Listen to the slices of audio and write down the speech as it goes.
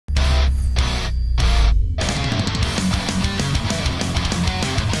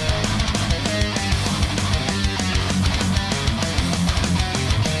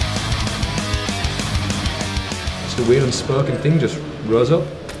weird unspoken thing just rose up.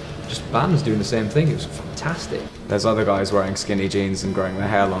 Just bands doing the same thing. It was fantastic. There's other guys wearing skinny jeans and growing their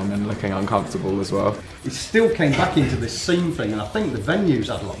hair long and looking uncomfortable as well. He still came back into this scene thing, and I think the venues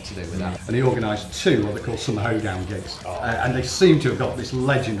had a lot to do with that. And he organised 2 what they call Summer Hoedown gigs. And they seem to have got this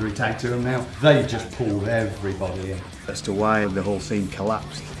legendary tag to them now. They just pulled everybody in. As to why the whole scene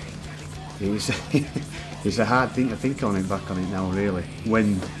collapsed, it's a hard thing to think on it, back on it now really,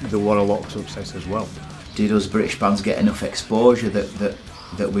 when there were a lot of success as well. Did us British bands get enough exposure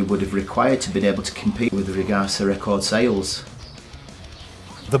that we would have required to be able to compete with regards to record sales?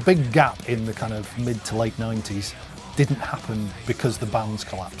 The big gap in the kind of mid to late 90s didn't happen because the bands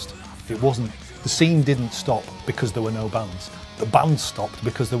collapsed. It wasn't, the scene didn't stop because there were no bands. The bands stopped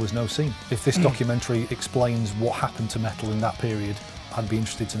because there was no scene. If this documentary explains what happened to metal in that period, I'd be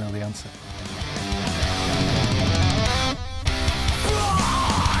interested to know the answer.